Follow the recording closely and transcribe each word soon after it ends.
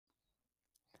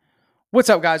What's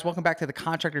up, guys? Welcome back to the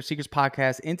Contractor Secrets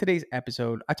Podcast. In today's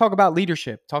episode, I talk about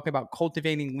leadership, talking about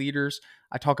cultivating leaders.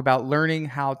 I talk about learning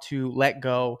how to let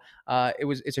go.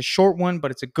 It's a short one, but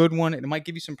it's a good one, and it might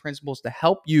give you some principles to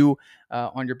help you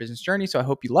on your business journey. So I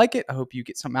hope you like it. I hope you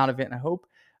get something out of it, and I hope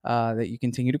that you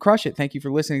continue to crush it. Thank you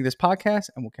for listening to this podcast,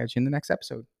 and we'll catch you in the next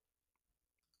episode.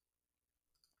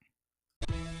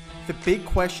 The big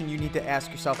question you need to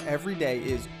ask yourself every day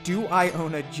is, do I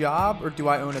own a job or do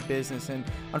I own a business? And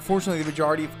unfortunately, the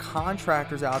majority of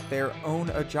contractors out there own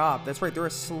a job. That's right, they're a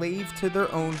slave to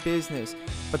their own business.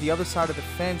 But the other side of the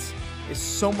fence is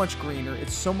so much greener,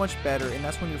 it's so much better, and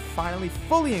that's when you're finally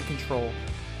fully in control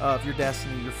of your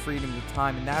destiny, your freedom, your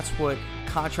time. And that's what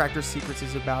Contractor Secrets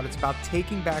is about. It's about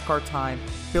taking back our time,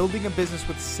 building a business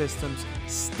with systems,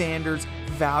 standards,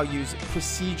 values,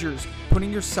 procedures,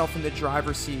 putting yourself in the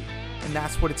driver's seat. And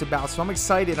that's what it's about. So I'm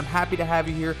excited. I'm happy to have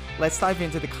you here. Let's dive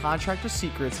into the Contractor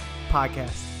Secrets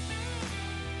podcast.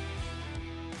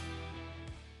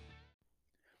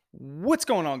 What's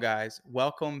going on, guys?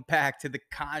 Welcome back to the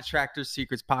Contractor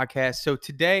Secrets podcast. So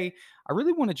today, I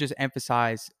really want to just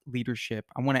emphasize leadership.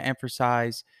 I want to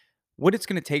emphasize what it's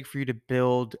going to take for you to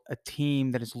build a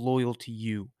team that is loyal to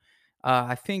you.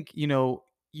 I think, you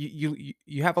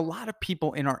have a lot of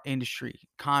people in our industry,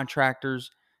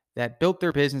 contractors that built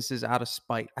their businesses out of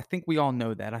spite. I think we all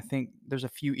know that. I think there's a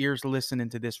few ears listening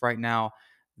to this right now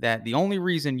that the only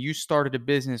reason you started a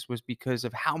business was because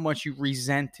of how much you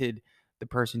resented the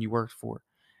person you worked for.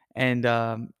 And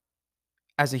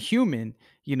as a human,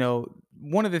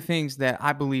 one of the things that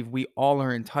I believe we all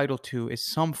are entitled to is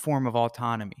some form of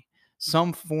autonomy,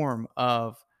 some form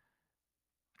of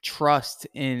trust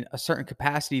in a certain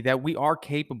capacity that we are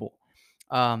capable.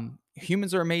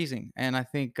 Humans are amazing. And I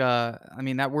think,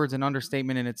 that word's an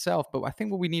understatement in itself. But I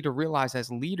think what we need to realize as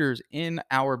leaders in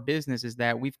our business is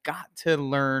that we've got to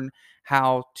learn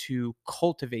how to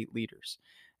cultivate leaders.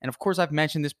 And of course, I've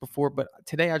mentioned this before, but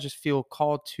today I just feel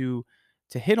called to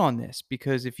hit on this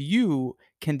because if you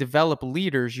can develop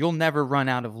leaders, you'll never run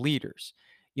out of leaders.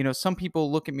 Some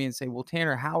people look at me and say, well,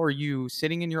 Tanner, how are you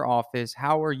sitting in your office?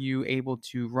 How are you able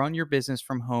to run your business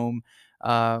from home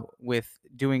with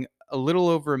doing a little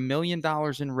over $1 million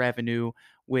in revenue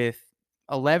with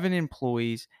 11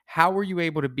 employees? How are you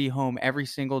able to be home every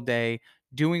single day,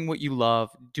 doing what you love,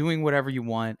 doing whatever you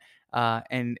want,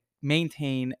 and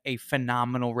maintain a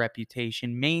phenomenal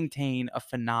reputation, maintain a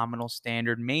phenomenal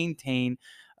standard, maintain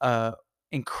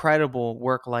incredible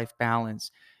work-life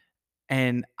balance?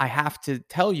 And I have to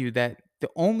tell you that the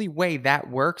only way that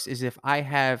works is if I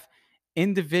have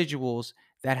individuals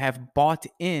that have bought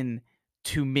in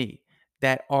to me,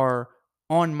 that are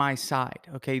on my side.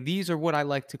 Okay. These are what I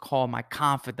like to call my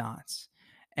confidants.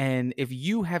 And if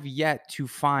you have yet to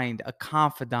find a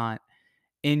confidant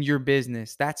in your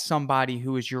business, that's somebody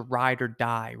who is your ride or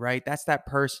die, right? That's that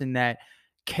person that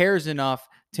cares enough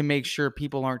to make sure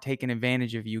people aren't taking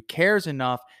advantage of you, cares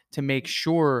enough to make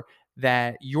sure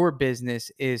that your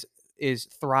business is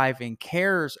thriving,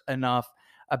 cares enough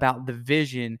about the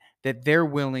vision that they're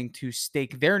willing to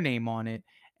stake their name on it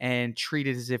and treat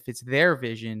it as if it's their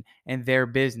vision and their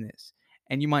business.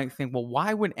 And you might think, well,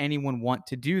 why would anyone want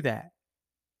to do that?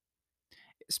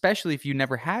 Especially if you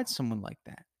never had someone like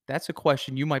that. That's a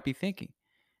question you might be thinking.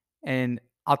 And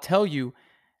I'll tell you,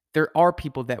 there are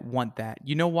people that want that.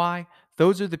 You know why?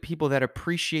 Those are the people that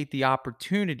appreciate the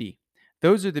opportunity.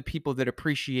 Those are the people that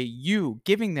appreciate you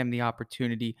giving them the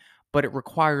opportunity, but it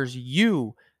requires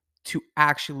you to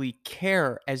actually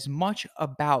care as much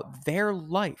about their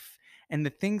life and the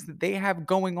things that they have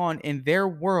going on in their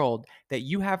world that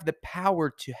you have the power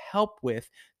to help with,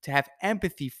 to have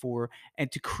empathy for,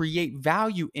 and to create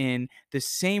value in the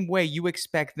same way you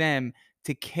expect them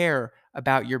to care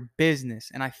about your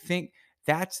business. And I think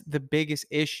that's the biggest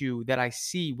issue that I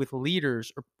see with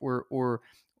leaders or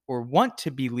want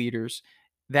to be leaders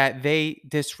that they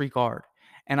disregard.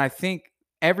 And I think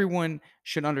everyone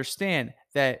should understand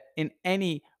that in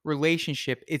any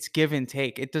relationship, it's give and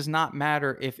take. It does not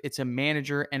matter if it's a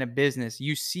manager and a business.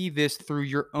 You see this through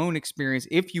your own experience.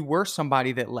 If you were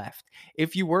somebody that left,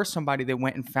 if you were somebody that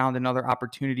went and found another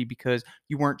opportunity because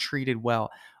you weren't treated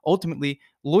well, ultimately,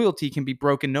 loyalty can be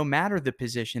broken no matter the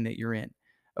position that you're in.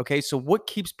 Okay, so what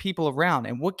keeps people around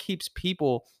and what keeps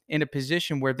people in a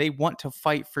position where they want to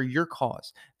fight for your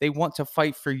cause? They want to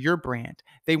fight for your brand.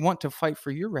 They want to fight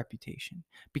for your reputation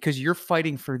because you're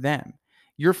fighting for them.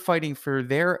 You're fighting for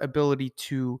their ability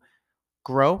to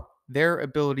grow, their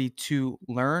ability to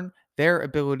learn, their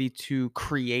ability to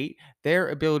create, their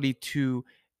ability to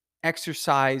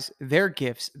exercise their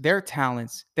gifts, their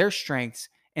talents, their strengths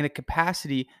in a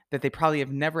capacity that they probably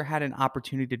have never had an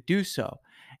opportunity to do so.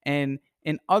 And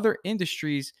in other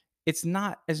industries, it's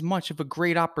not as much of a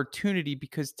great opportunity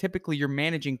because typically you're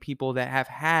managing people that have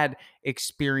had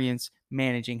experience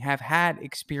managing, have had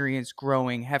experience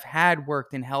growing, have had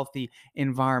worked in healthy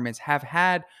environments, have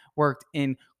had worked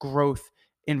in growth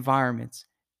environments.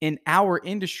 In our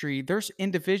industry, there's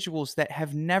individuals that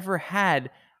have never had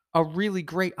a really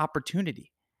great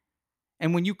opportunity.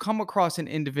 And when you come across an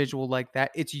individual like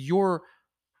that, it's your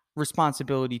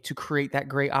responsibility to create that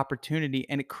great opportunity,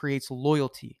 and it creates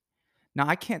loyalty. Now,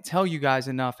 I can't tell you guys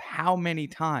enough how many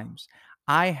times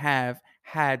I have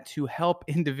had to help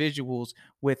individuals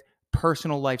with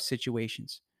personal life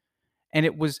situations. And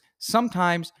it was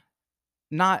sometimes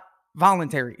not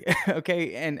voluntary.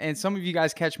 Okay. And some of you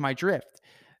guys catch my drift.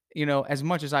 As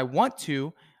much as I want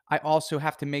to, I also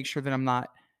have to make sure that I'm not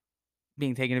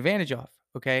being taken advantage of.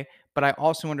 Okay. But I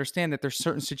also understand that there's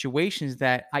certain situations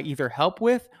that I either help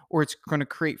with or it's going to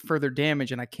create further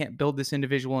damage. And I can't build this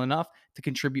individual enough to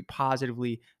contribute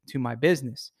positively to my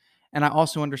business. And I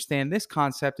also understand this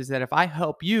concept is that if I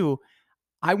help you,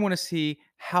 I want to see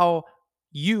how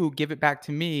you give it back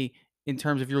to me in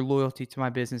terms of your loyalty to my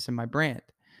business and my brand.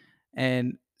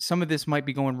 And some of this might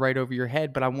be going right over your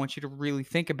head, but I want you to really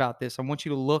think about this. I want you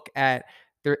to look at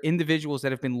their individuals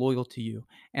that have been loyal to you.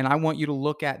 And I want you to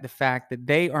look at the fact that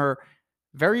they are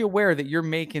very aware that you're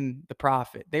making the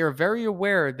profit. They are very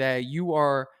aware that you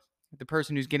are the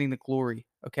person who's getting the glory.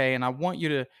 Okay. And I want you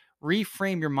to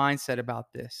reframe your mindset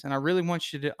about this. And I really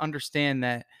want you to understand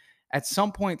that at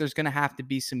some point there's going to have to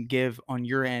be some give on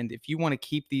your end if you want to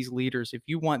keep these leaders, if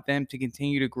you want them to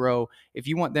continue to grow, if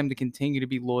you want them to continue to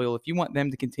be loyal, if you want them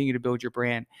to continue to build your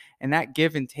brand. And that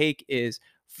give and take is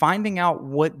finding out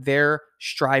what they're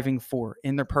striving for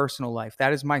in their personal life.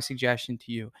 That is my suggestion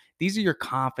to you. These are your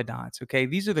confidants, okay?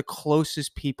 These are the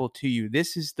closest people to you.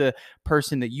 This is the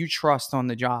person that you trust on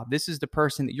the job. This is the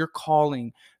person that you're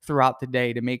calling throughout the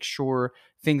day to make sure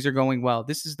things are going well.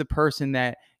 This is the person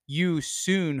that you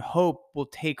soon hope will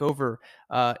take over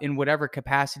in whatever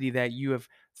capacity that you have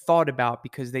thought about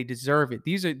because they deserve it.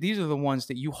 These are the ones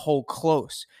that you hold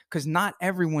close because not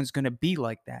everyone's going to be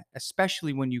like that,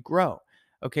 especially when you grow.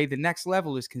 Okay, the next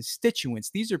level is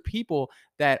constituents. These are people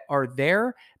that are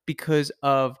there because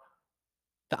of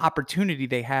the opportunity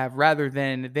they have rather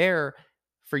than there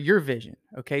for your vision.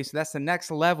 Okay, so that's the next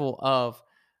level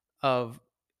of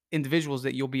individuals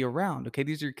that you'll be around. Okay,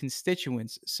 these are your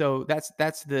constituents. So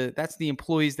that's the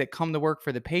employees that come to work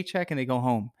for the paycheck and they go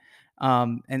home,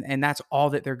 and that's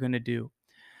all that they're going to do.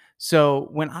 So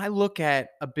when I look at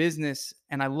a business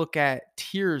and I look at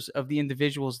tiers of the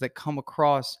individuals that come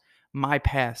across my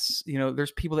paths,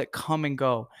 there's people that come and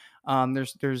go. I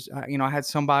had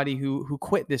somebody who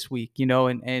quit this week,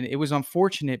 and it was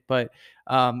unfortunate, but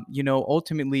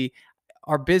ultimately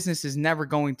our business is never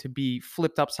going to be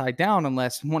flipped upside down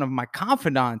unless one of my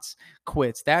confidants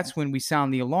quits. That's when we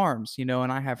sound the alarms, and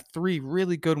I have three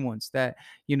really good ones that,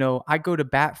 I go to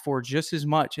bat for just as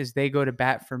much as they go to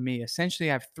bat for me. Essentially,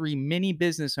 I have three mini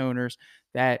business owners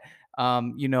that,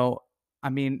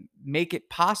 make it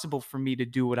possible for me to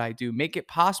do what I do, make it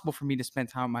possible for me to spend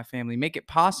time with my family, make it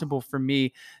possible for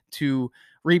me to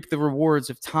reap the rewards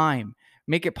of time,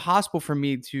 make it possible for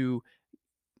me to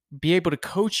be able to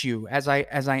coach you as I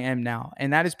am now.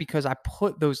 And that is because I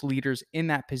put those leaders in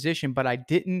that position, but I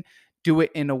didn't do it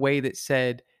in a way that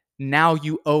said, now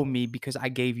you owe me because I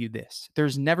gave you this.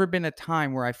 There's never been a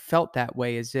time where I felt that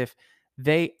way as if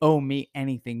they owe me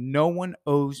anything. No one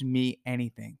owes me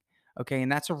anything. Okay.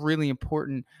 And that's a really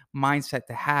important mindset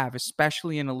to have,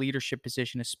 especially in a leadership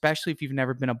position, especially if you've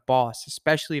never been a boss,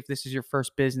 especially if this is your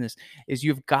first business, is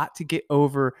you've got to get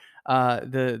over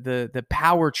the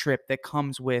power trip that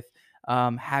comes with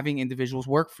having individuals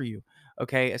work for you.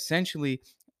 Okay, essentially,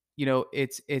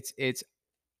 it's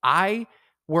I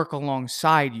work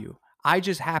alongside you. I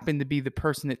just happen to be the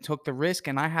person that took the risk,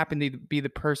 and I happen to be the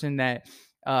person that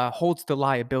holds the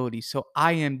liability. So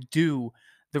I am due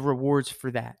the rewards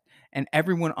for that. And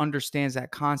everyone understands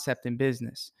that concept in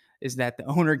business is that the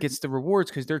owner gets the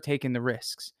rewards because they're taking the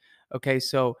risks. Okay,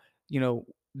 so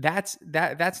that's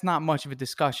not much of a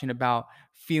discussion about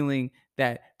feeling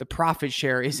that the profit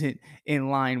share isn't in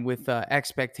line with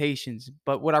expectations.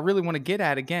 But what I really want to get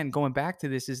at, again, going back to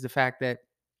this, is the fact that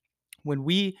when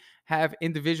we have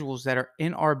individuals that are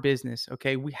in our business,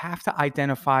 okay, we have to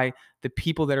identify the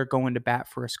people that are going to bat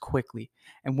for us quickly.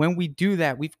 And when we do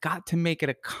that, we've got to make it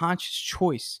a conscious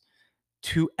choice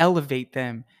to elevate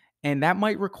them. And that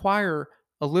might require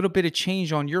a little bit of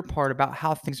change on your part about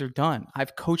how things are done.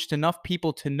 I've coached enough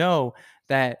people to know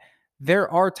that there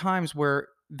are times where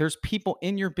there's people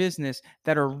in your business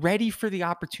that are ready for the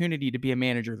opportunity to be a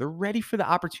manager. They're ready for the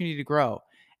opportunity to grow.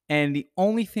 And the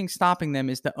only thing stopping them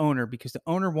is the owner, because the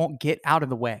owner won't get out of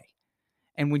the way.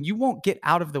 And when you won't get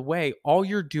out of the way, all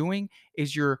you're doing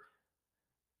is you're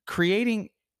creating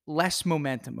less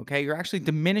momentum. Okay. You're actually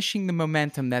diminishing the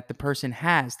momentum that the person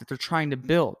has that they're trying to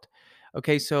build.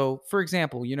 Okay. So, for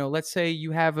example, let's say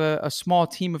you have a small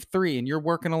team of three and you're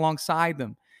working alongside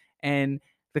them, and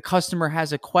the customer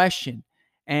has a question.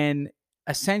 And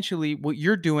essentially, what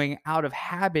you're doing out of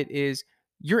habit is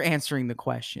you're answering the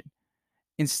question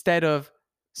instead of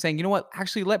saying, you know what,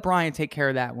 actually let Brian take care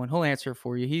of that one. He'll answer it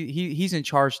for you. He's in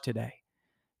charge today.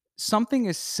 Something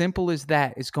as simple as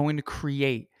that is going to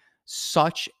create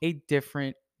such a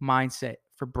different mindset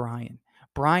for Brian.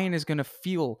 Brian is going to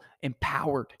feel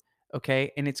empowered,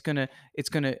 okay? And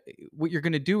what you're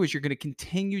going to do is you're going to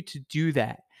continue to do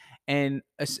that. And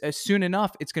as soon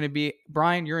enough, it's going to be,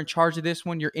 Brian, you're in charge of this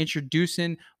one. You're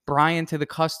introducing Brian to the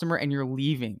customer and you're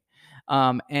leaving.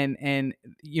 And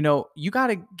you got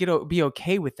to be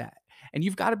okay with that. And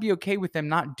you've got to be okay with them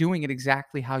not doing it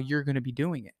exactly how you're going to be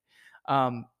doing it.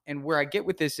 And where I get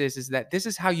with this is that this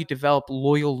is how you develop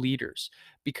loyal leaders,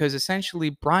 because essentially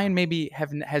Brian maybe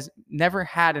has never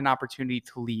had an opportunity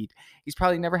to lead. He's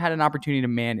probably never had an opportunity to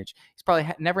manage. He's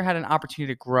probably never had an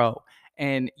opportunity to grow.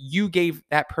 And you gave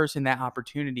that person that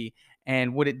opportunity.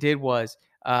 And what it did was,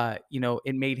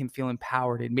 it made him feel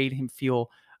empowered. It made him feel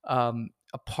a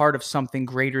part of something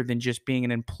greater than just being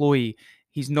an employee.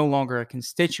 He's no longer a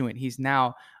constituent. He's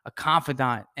now a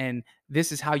confidant. And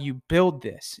this is how you build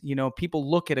this.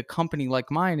 People look at a company like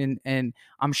mine, and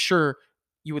I'm sure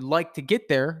you would like to get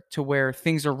there to where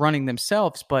things are running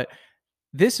themselves. But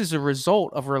this is a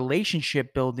result of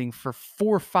relationship building for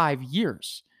 4 or 5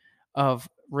 years of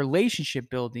relationship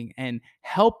building and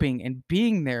helping and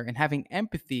being there and having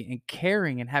empathy and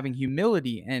caring and having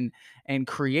humility and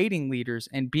creating leaders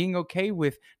and being okay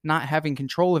with not having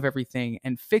control of everything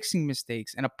and fixing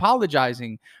mistakes and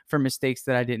apologizing for mistakes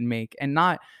that I didn't make, and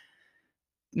not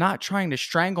trying to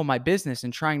strangle my business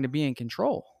and trying to be in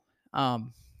control.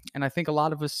 And I think a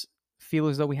lot of us feel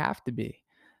as though we have to be.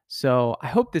 So I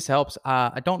hope this helps.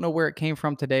 I don't know where it came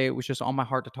from today. It was just on my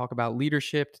heart to talk about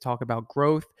leadership, to talk about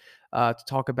growth, to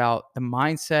talk about the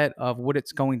mindset of what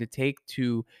it's going to take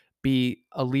to be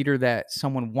a leader that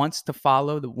someone wants to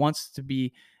follow, that wants to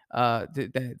be,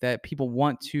 that people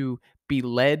want to be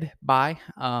led by.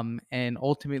 And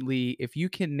ultimately, if you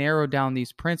can narrow down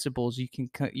these principles, you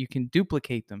can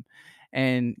duplicate them.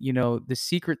 And the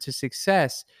secret to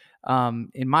success,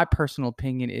 in my personal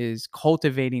opinion, is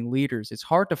cultivating leaders. It's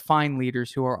hard to find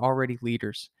leaders who are already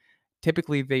leaders.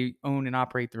 Typically, they own and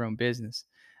operate their own business,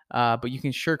 but you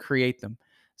can sure create them.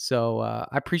 So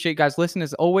I appreciate you guys listening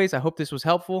as always. I hope this was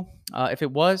helpful. If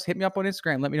it was, hit me up on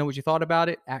Instagram. Let me know what you thought about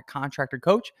it at Contractor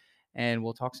Coach, and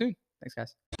we'll talk soon. Thanks,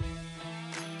 guys.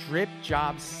 Drip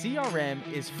Jobs CRM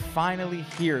is finally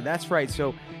here. That's right.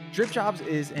 So Drip Jobs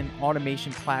is an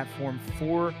automation platform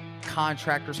for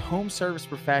contractors, home service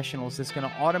professionals that's going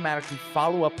to automatically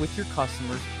follow up with your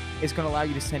customers. It's going to allow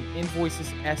you to send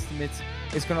invoices, estimates.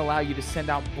 It's going to allow you to send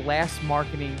out blast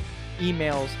marketing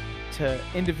emails to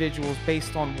individuals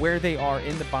based on where they are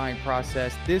in the buying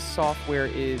process. This software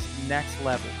is next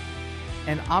level.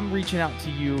 And I'm reaching out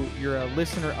to you. You're a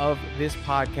listener of this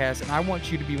podcast, and I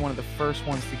want you to be one of the first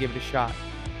ones to give it a shot.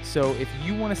 So if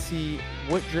you want to see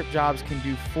what Drip Jobs can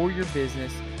do for your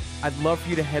business, I'd love for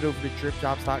you to head over to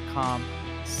dripjobs.com,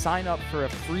 sign up for a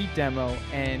free demo,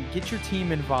 and get your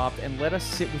team involved, and let us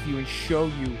sit with you and show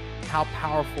you how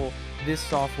powerful this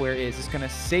software is. It's going to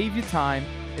save you time,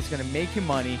 it's going to make you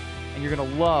money, and you're going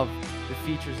to love the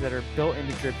features that are built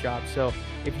into Drip Jobs. So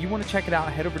if you want to check it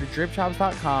out, head over to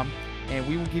dripjobs.com, and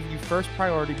we will give you first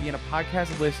priority being a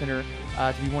podcast listener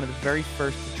to be one of the very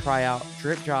first to try out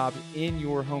Drip Jobs in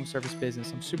your home service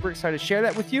business. I'm super excited to share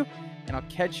that with you, and I'll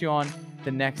catch you on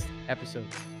the next episode.